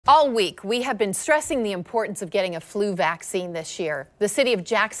All week, we have been stressing the importance of getting a flu vaccine this year. The city of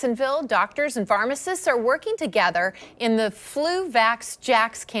Jacksonville, doctors and pharmacists are working together in the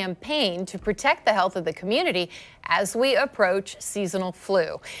Flu-Vax-Jax campaign to protect the health of the community as we approach seasonal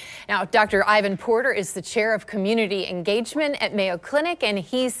flu. Now, Dr. Ivan Porter is the chair of community engagement at Mayo Clinic, and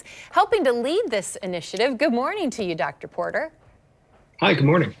he's helping to lead this initiative. Good morning to you, Dr. Porter. Hi, good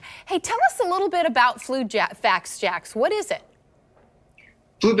morning. Hey, tell us a little bit about Flu-Vax-Jax. What is it?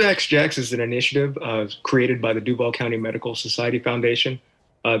 Flu-Vax-Jax is an initiative created by the Duval County Medical Society Foundation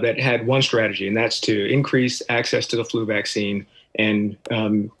that had one strategy, and that's to increase access to the flu vaccine and,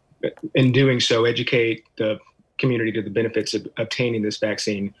 in doing so, educate the community to the benefits of obtaining this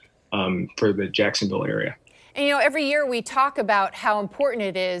vaccine for the Jacksonville area. And you know, every year we talk about how important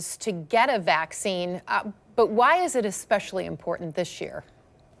it is to get a vaccine, but why is it especially important this year?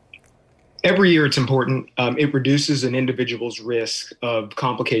 Every year it's important. It reduces an individual's risk of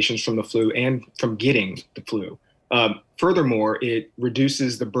complications from the flu and from getting the flu. Furthermore, it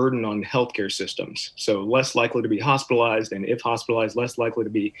reduces the burden on healthcare systems. So less likely to be hospitalized, and if hospitalized, less likely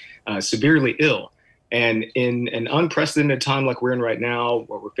to be severely ill. And in an unprecedented time like we're in right now,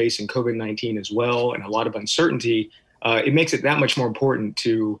 where we're facing COVID-19 as well, and a lot of uncertainty, it makes it that much more important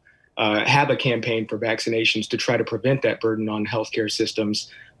to have a campaign for vaccinations to try to prevent that burden on healthcare systems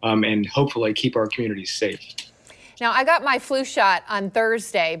and hopefully keep our communities safe. Now, I got my flu shot on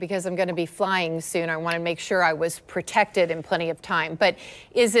Thursday because I'm going to be flying soon. I want to make sure I was protected in plenty of time. But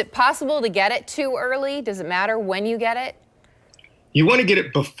is it possible to get it too early? Does it matter when you get it? You want to get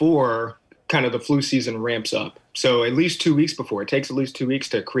it before kind of the flu season ramps up. So at least 2 weeks before. It takes at least 2 weeks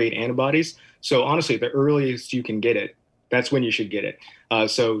to create antibodies. So honestly, the earliest you can get it, that's when you should get it.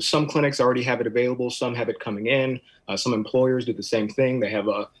 So some clinics already have it available. Some have it coming in. Some employers do the same thing. They have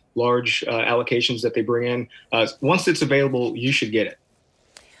large allocations that they bring in. Once it's available, you should get it.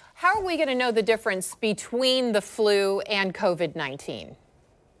 How are we going to know the difference between the flu and COVID-19?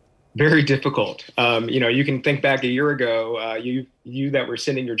 Very difficult. You can think back a year ago, you that were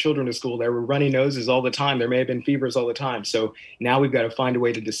sending your children to school, there were runny noses all the time. There may have been fevers all the time. So now we've got to find a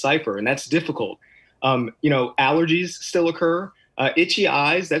way to decipher, and that's difficult. Allergies still occur. Itchy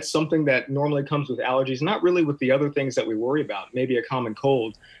eyes, that's something that normally comes with allergies, not really with the other things that we worry about, maybe a common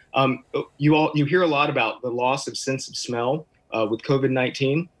cold. You hear a lot about the loss of sense of smell with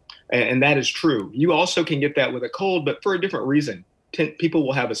COVID-19, and that is true. You also can get that with a cold, but for a different reason. People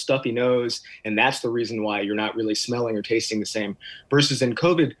will have a stuffy nose, and that's the reason why you're not really smelling or tasting the same. Versus in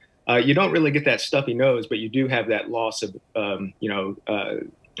COVID, you don't really get that stuffy nose, but you do have that loss of, of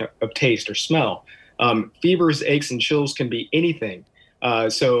taste or smell. Fevers, aches, and chills can be anything.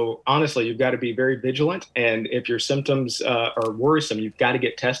 So honestly, you've got to be very vigilant. And if your symptoms are worrisome, you've got to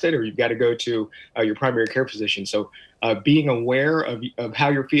get tested, or you've got to go to your primary care physician. So being aware of how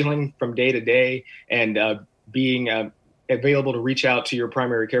you're feeling from day to day, and being available to reach out to your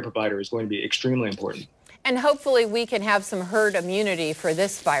primary care provider is going to be extremely important. And hopefully we can have some herd immunity for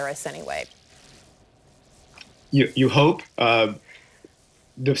this virus anyway. You hope.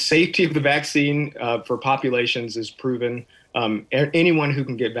 The safety of the vaccine for populations is proven. Anyone who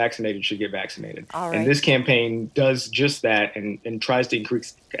can get vaccinated should get vaccinated. All right. And this campaign does just that and tries to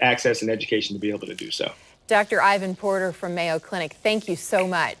increase access and education to be able to do so. Dr. Ivan Porter from Mayo Clinic, thank you so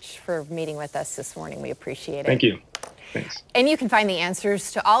much for meeting with us this morning. We appreciate it. Thank you. Thanks. And you can find the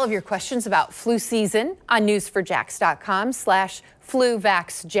answers to all of your questions about flu season on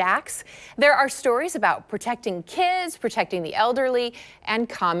news4jax.com/Flu-Vax-Jax. There are stories about protecting kids, protecting the elderly, and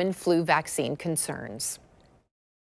common flu vaccine concerns.